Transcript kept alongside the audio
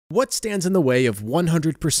What stands in the way of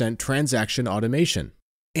 100% transaction automation?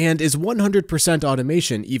 And is 100%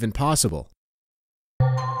 automation even possible?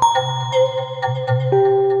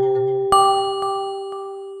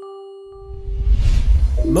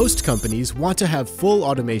 Most companies want to have full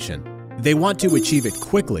automation. They want to achieve it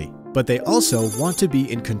quickly, but they also want to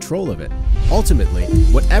be in control of it. Ultimately,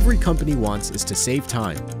 what every company wants is to save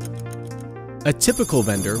time. A typical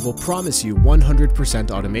vendor will promise you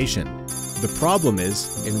 100% automation. The problem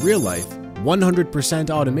is, in real life, 100%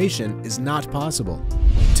 automation is not possible.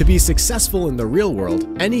 To be successful in the real world,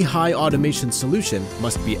 any high automation solution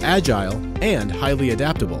must be agile and highly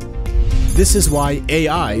adaptable. This is why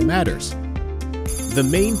AI matters. The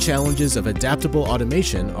main challenges of adaptable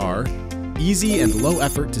automation are easy and low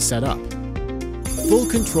effort to set up, full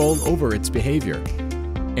control over its behavior,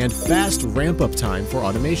 and fast ramp-up time for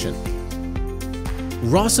automation.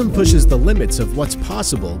 Rossum pushes the limits of what's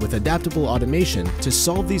possible with adaptable automation to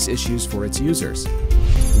solve these issues for its users.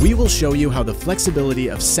 We will show you how the flexibility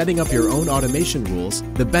of setting up your own automation rules,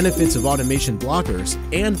 the benefits of automation blockers,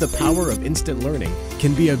 and the power of instant learning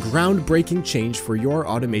can be a groundbreaking change for your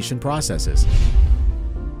automation processes.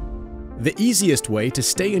 The easiest way to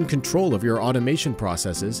stay in control of your automation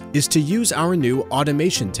processes is to use our new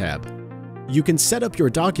Automation tab. You can set up your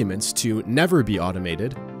documents to never be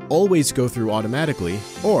automated, always go through automatically,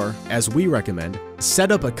 or, as we recommend,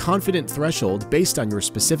 set up a confident threshold based on your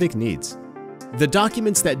specific needs. The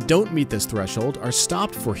documents that don't meet this threshold are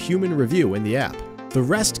stopped for human review in the app. The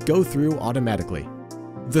rest go through automatically.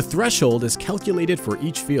 The threshold is calculated for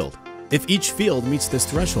each field. If each field meets this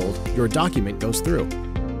threshold, your document goes through.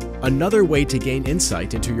 Another way to gain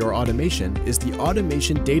insight into your automation is the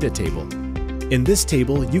Automation Data Table. In this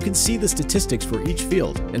table, you can see the statistics for each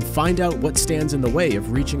field and find out what stands in the way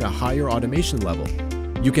of reaching a higher automation level.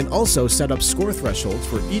 You can also set up score thresholds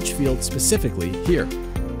for each field specifically here.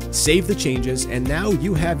 Save the changes, and now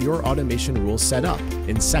you have your automation rules set up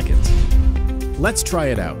in seconds. Let's try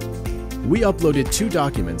it out. We uploaded 2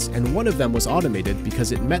 documents, and one of them was automated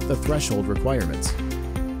because it met the threshold requirements.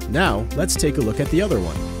 Now, let's take a look at the other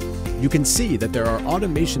one. You can see that there are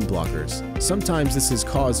automation blockers. Sometimes this is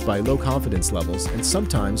caused by low confidence levels, and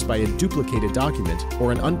sometimes by a duplicated document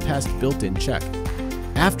or an unpassed built-in check.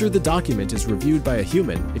 After the document is reviewed by a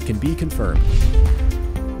human, it can be confirmed.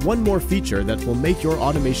 One more feature that will make your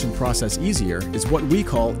automation process easier is what we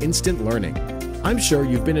call instant learning. I'm sure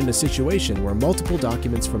you've been in a situation where multiple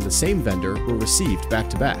documents from the same vendor were received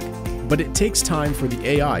back-to-back, but it takes time for the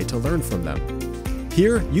AI to learn from them.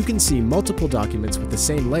 Here, you can see multiple documents with the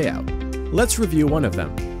same layout. Let's review one of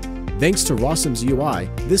them. Thanks to Rossum's UI,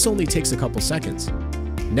 this only takes a couple seconds.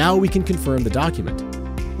 Now we can confirm the document.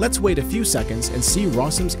 Let's wait a few seconds and see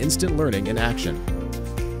Rossum's instant learning in action.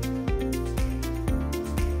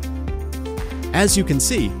 As you can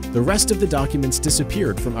see, the rest of the documents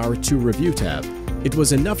disappeared from our To Review tab. It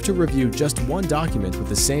was enough to review just one document with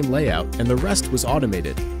the same layout, and the rest was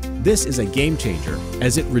automated. This is a game changer,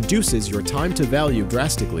 as it reduces your time to value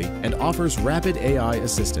drastically and offers rapid AI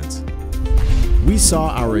assistance. We saw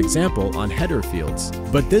our example on header fields,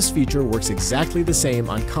 but this feature works exactly the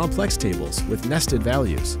same on complex tables with nested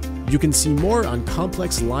values. You can see more on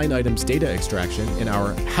complex line items data extraction in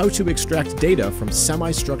our How to Extract Data from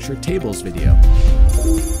Semi-Structured Tables video.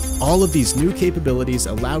 All of these new capabilities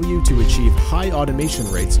allow you to achieve high automation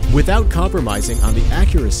rates without compromising on the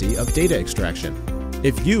accuracy of data extraction.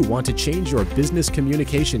 If you want to change your business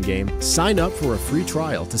communication game, sign up for a free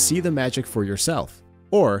trial to see the magic for yourself.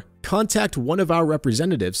 Or contact one of our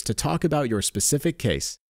representatives to talk about your specific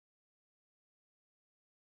case.